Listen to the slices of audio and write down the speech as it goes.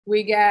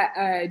We got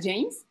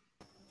James.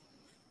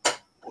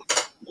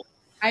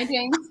 Hi,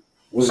 James.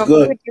 What's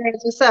good?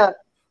 What's up?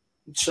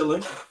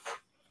 Chilling.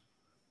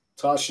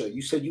 Tasha,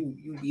 you said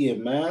you be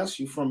in Mass?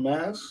 You from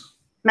Mass?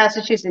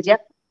 Massachusetts,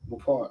 yep.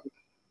 What part?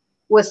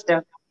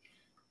 Worcester.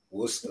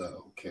 Worcester,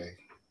 okay.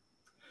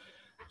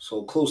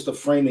 So close to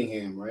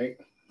Framingham, right?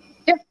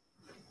 Yeah.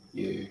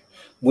 Yeah.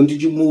 When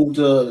did you move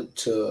to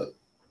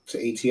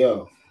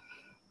ATL?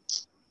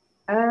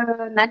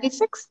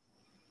 96.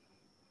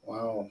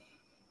 Wow.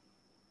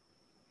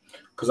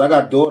 Because I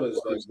got daughters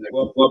that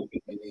grew up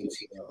in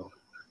ATL.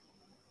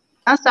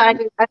 I'm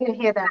sorry, I didn't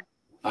hear that.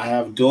 I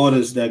have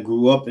daughters that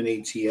grew up in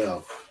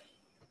ATL.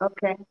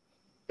 Okay.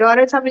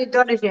 Daughters, how many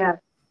daughters you have?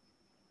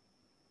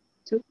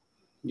 2?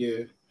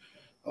 Yeah.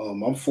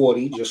 I'm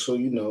 40, just so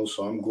you know,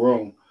 so I'm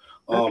grown.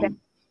 Okay.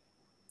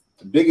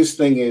 The biggest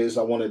thing is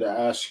I wanted to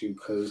ask you,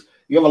 because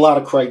you have a lot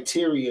of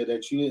criteria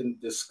that you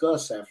didn't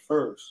discuss at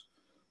first.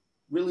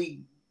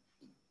 Really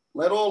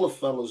let all the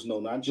fellows know,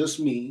 not just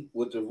me,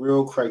 what the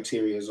real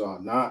criteria are,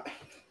 not,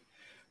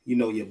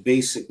 your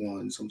basic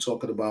ones. I'm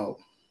talking about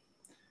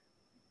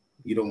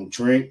you don't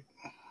drink,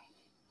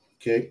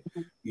 okay?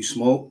 You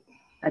smoke?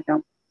 I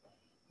don't.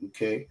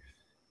 Okay.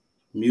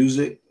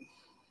 Music?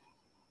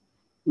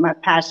 My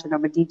passion,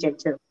 I'm a DJ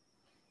too.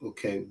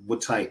 Okay.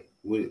 What type?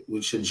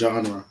 What's your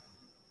genre?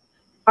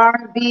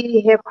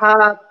 R&B, hip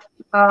hop,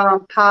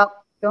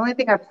 pop. The only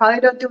thing I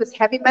probably don't do is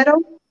heavy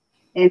metal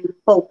and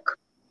folk,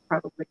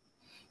 probably.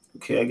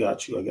 Okay, I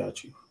got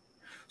you.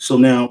 So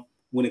now,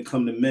 when it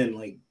comes to men,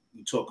 like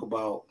you talk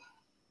about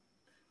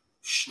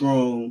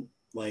strong,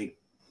 like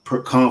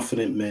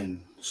confident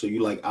men. So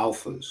you like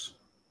alphas?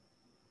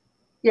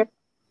 Yeah.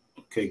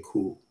 Okay,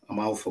 cool. I'm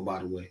alpha, by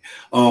the way.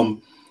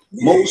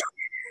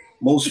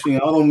 Most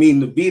female, I don't mean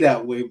to be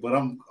that way, but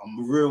I'm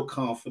a real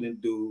confident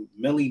dude.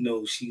 Melly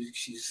knows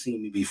she's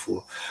seen me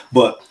before.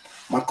 But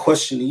my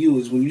question to you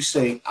is, when you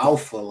say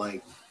alpha,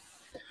 like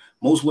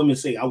most women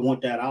say, I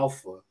want that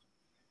alpha,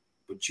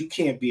 but you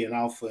can't be an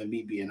alpha and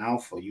me be an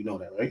alpha. You know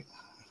that, right?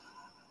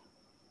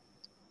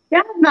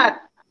 Yeah, I'm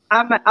not.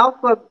 I'm an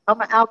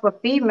alpha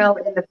female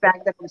in the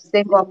fact that I'm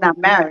single, I'm not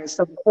married.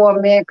 So before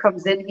a man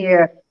comes in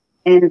here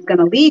and is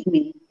gonna lead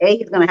me, A,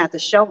 he's gonna have to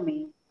show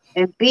me.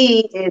 And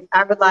B is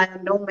I rely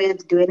on no man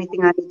to do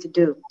anything I need to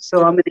do.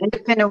 So I'm an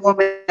independent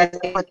woman that's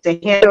able to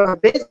handle her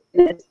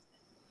business.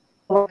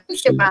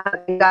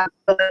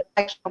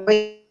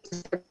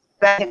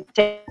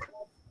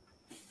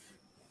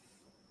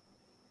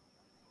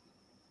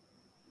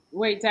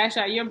 Wait,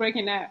 Tasha, you're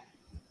breaking up.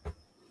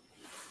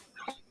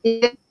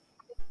 Yeah.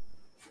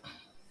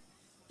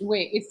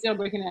 Wait, it's still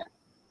breaking up.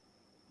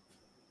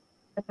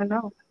 I don't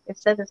know. It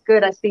says it's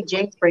good. I see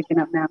James breaking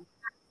up now.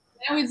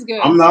 Now it's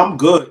good. I'm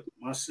good.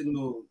 My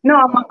signal. No,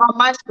 I'm on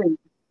my screen.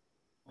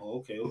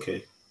 Oh,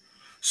 okay.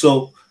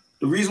 So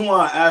the reason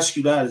why I ask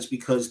you that is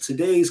because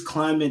today's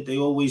climate, they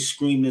always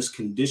scream this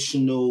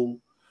conditional,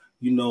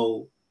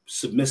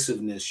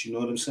 submissiveness. You know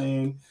what I'm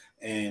saying?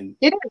 And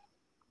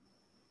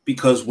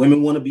because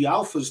women want to be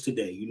alphas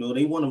today,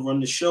 they want to run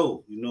the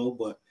show,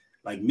 but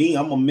like me,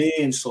 I'm a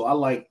man, so I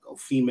like a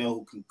female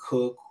who can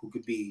cook, who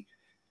could be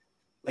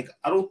like,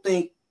 I don't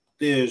think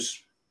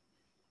there's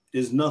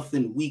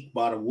nothing weak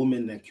about a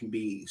woman that can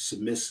be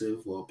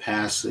submissive or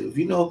passive.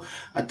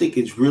 I think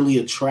it's really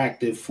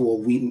attractive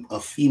for a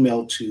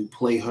female to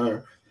play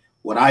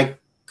what I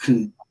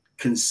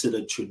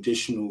consider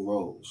traditional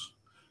roles.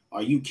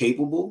 Are you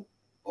capable,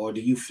 or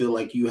do you feel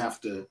like you have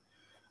to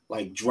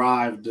like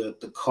drive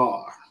the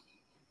car?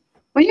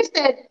 When you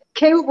said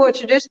capable or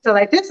traditional,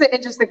 like this is an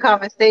interesting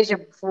conversation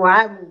before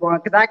I move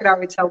on, because I could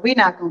already tell we're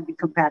not going to be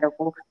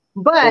compatible.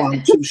 But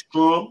I'm too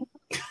strong.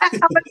 I'm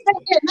gonna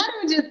say not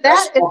even just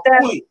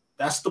that.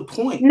 That's the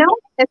point. No,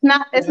 it's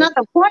not. It's not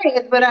the point.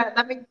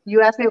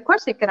 You asked me a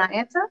question. Can I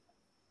answer?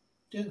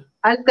 Yeah.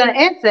 I was gonna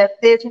answer.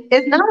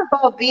 It's not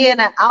about being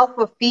an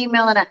alpha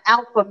female and an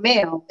alpha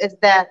male. Is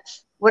that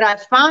what I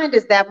find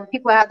is that when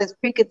people have this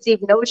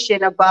preconceived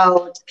notion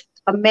about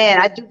a man,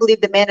 I do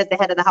believe the man is the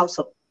head of the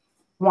household.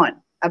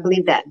 One, I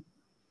believe that.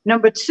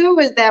 Number two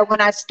is that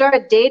when I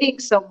start dating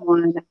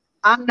someone,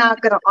 I'm not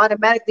going to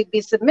automatically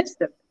be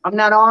submissive. I'm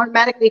not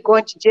automatically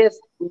going to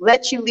just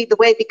let you lead the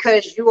way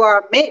because you are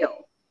a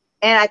male.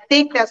 And I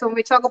think that's when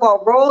we talk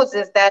about roles,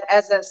 is that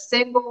as a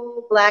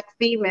single Black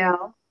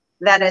female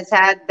that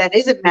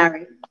isn't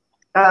married,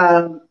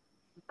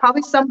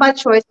 probably some by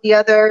choice, the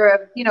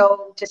other,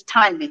 just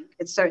timing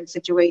in certain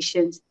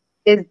situations,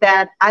 is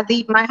that I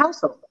lead my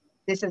household.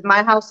 This is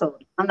my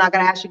household. I'm not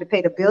going to ask you to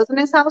pay the bills in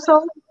this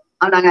household.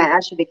 I'm not going to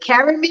ask you to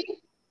carry me.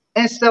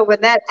 And so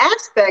when that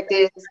aspect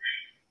is,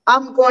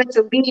 I'm going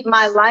to lead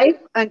my life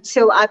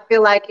until I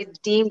feel like it's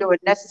deemed or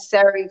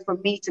necessary for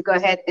me to go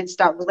ahead and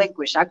start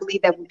relinquish. I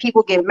believe that when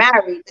people get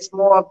married, it's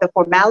more of the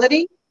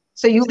formality.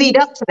 So you lead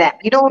up to that.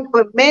 You don't,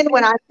 but men,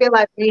 when I feel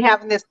like we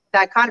having this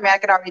dichotomy, I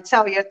can already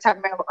tell you,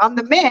 I'm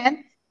the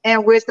man,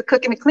 and where's the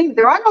cooking and cleaning?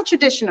 There are no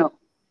traditional.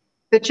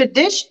 The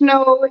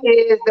traditional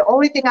is the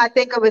only thing I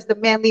think of is the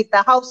man leads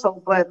the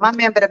household, but my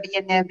man better be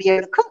in there and be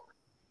able to cook.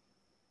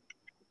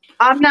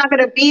 I'm not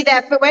gonna be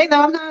that. Wait,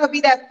 no, I'm not gonna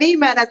be that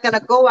female that's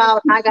gonna go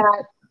out. I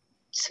got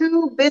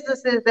 2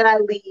 businesses that I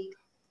lead,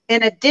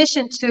 in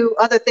addition to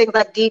other things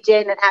like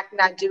DJing and acting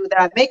I do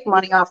that I make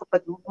money off of.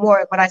 But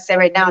more, when I say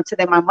right now, to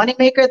them, my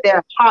moneymaker,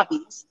 they're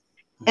hobbies.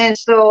 And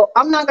so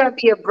I'm not going to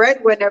be a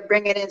breadwinner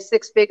bringing in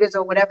 6 figures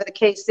or whatever the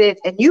case is,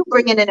 and you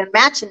bringing in and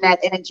matching that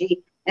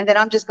energy, and then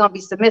I'm just going to be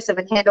submissive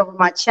and hand over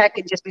my check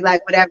and just be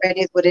like, whatever it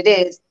is, what it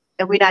is,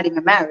 and we're not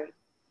even married.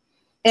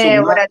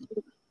 And what I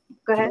do,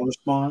 go ahead. Can I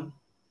respond?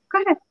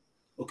 Go ahead.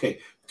 Okay,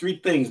 3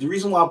 things. The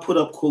reason why I put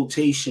up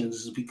quotations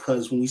is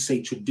because when we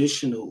say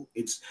traditional,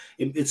 it's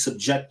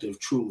subjective,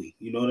 truly.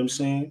 You know what I'm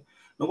saying?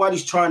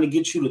 Nobody's trying to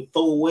get you to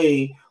throw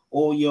away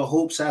all your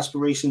hopes,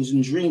 aspirations,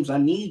 and dreams. I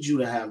need you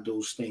to have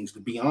those things, to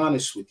be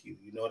honest with you.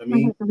 You know what I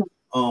mean?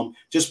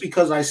 Just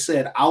because I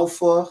said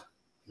alpha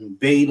and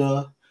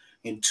beta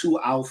and 2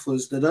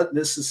 alphas, that doesn't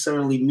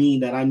necessarily mean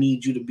that I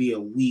need you to be a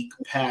weak,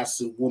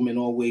 passive woman,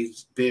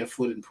 always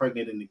barefoot and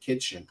pregnant in the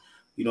kitchen.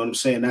 You know what I'm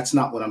saying? That's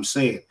not what I'm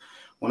saying.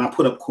 When I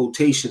put up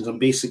quotations, I'm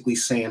basically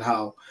saying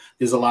how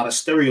there's a lot of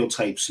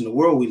stereotypes in the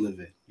world we live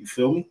in. You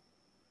feel me?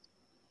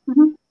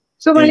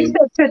 So when you say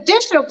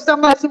traditional, so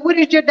what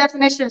is your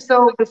definition?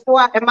 So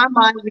in my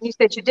mind, when you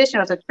say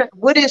traditional,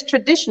 what is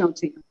traditional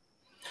to you?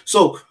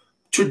 So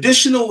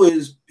traditional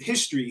is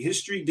history.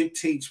 History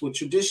dictates what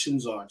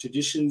traditions are.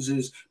 Traditions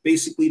is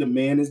basically the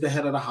man is the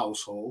head of the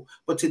household.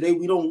 But today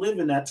we don't live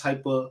in that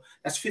type of,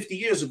 that's 50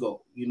 years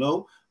ago, you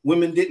know?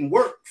 Women didn't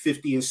work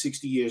 50 and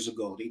 60 years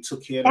ago. They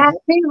took care of that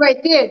thing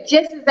right there,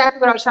 just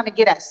exactly what I was trying to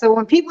get at. So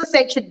when people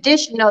say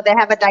traditional, they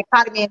have a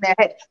dichotomy in their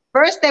head.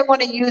 First, they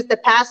want to use the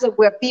passive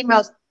where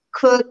females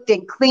cooked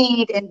and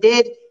cleaned and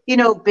did, you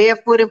know,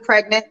 barefoot and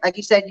pregnant. Like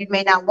you said, you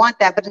may not want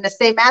that, but in the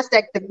same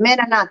aspect, the men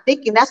are not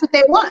thinking that's what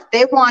they want.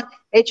 They want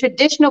a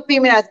traditional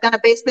female that's going to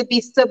basically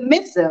be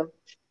submissive,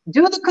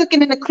 do the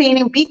cooking and the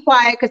cleaning, be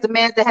quiet because the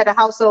man's the head of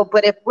household.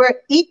 But if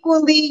we're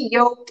equally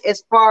yoked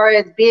as far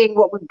as being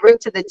what we bring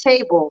to the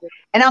table,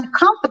 and I'm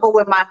comfortable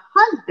with my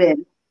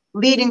husband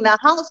leading the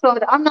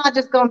household, I'm not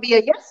just going to be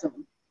a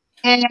yes-man.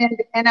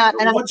 And I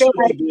feel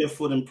like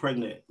barefoot and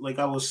pregnant. Like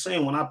I was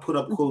saying, when I put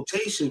up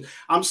quotation,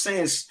 I'm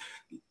saying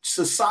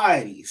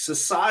society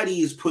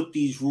has put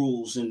these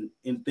rules and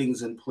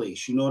things in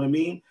place. You know what I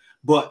mean?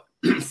 But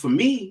for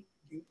me,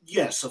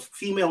 yes, a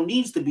female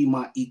needs to be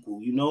my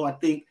equal. You know, I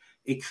think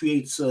it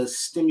creates a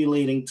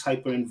stimulating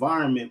type of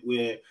environment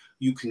where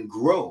you can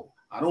grow.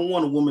 I don't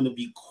want a woman to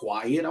be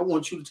quiet. I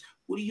want you to,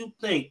 what do you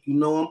think? You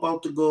know, I'm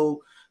about to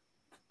go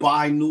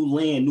buy new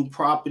land, new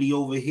property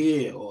over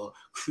here, or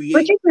create.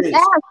 But you can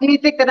ask, do you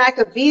think that I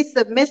could be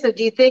submissive?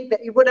 Do you think that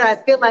what do I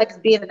feel like is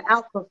being an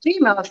alpha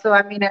female? So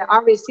I mean, it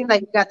already seems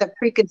like you got the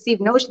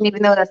preconceived notion,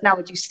 even though that's not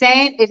what you're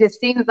saying. It just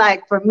seems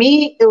like for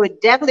me, it would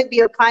definitely be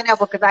a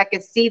pineapple because I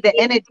could see the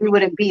energy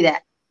wouldn't be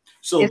that.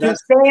 So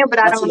that's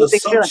an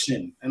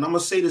assumption. And I'm gonna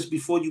say this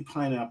before you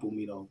pineapple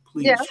me though.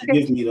 Please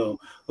forgive me though,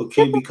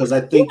 okay? Because I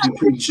think you're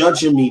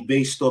prejudging me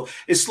based off.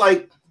 It's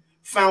like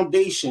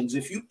foundations.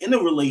 If you in a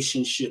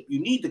relationship, you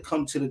need to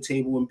come to the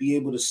table and be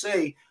able to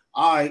say,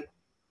 I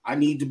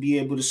need to be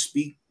able to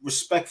speak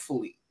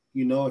respectfully.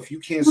 You know, if you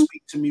can't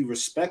speak to me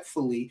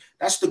respectfully,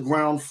 that's the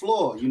ground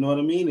floor. You know what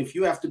I mean? If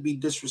you have to be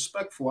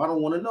disrespectful, I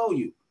don't want to know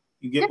you.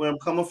 You get where I'm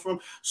coming from?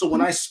 So when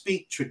I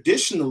speak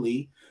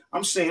traditionally,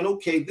 I'm saying,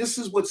 okay, this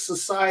is what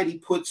society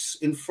puts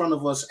in front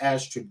of us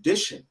as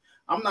tradition.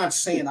 I'm not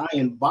saying I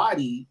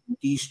embody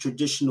these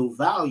traditional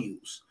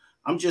values.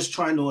 I'm just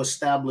trying to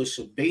establish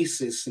a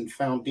basis and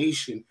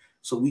foundation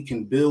so we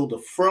can build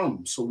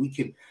so we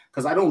can,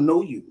 because I don't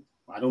know you.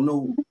 I don't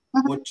know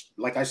what,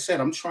 like I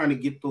said, I'm trying to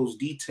get those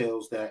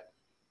details that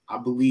I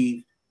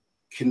believe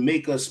can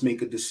make us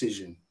make a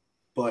decision.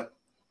 But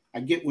I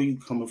get where you're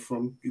coming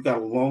from. You got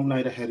a long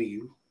night ahead of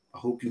you. I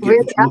hope you get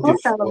what you're looking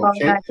for.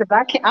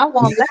 Okay? I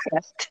won't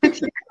last.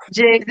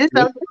 Jigs,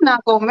 I'm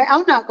not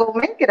gonna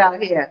make it out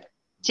here.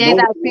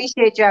 James, I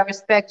appreciate you. I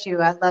respect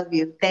you. I love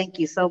you. Thank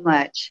you so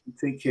much.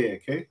 Take care,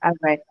 okay? All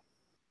right.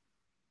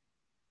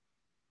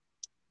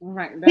 All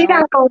right. He's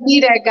not gonna be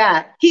that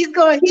guy. He's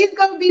gonna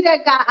be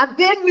that guy. I've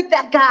been with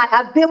that guy.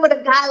 I've been with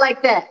a guy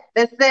like that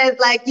says,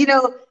 like, you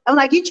know, I'm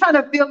like, you trying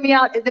to feel me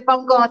out as if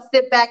I'm gonna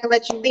sit back and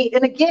let you lead.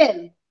 And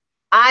again,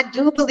 I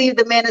do believe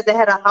the man is the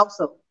head of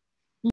household.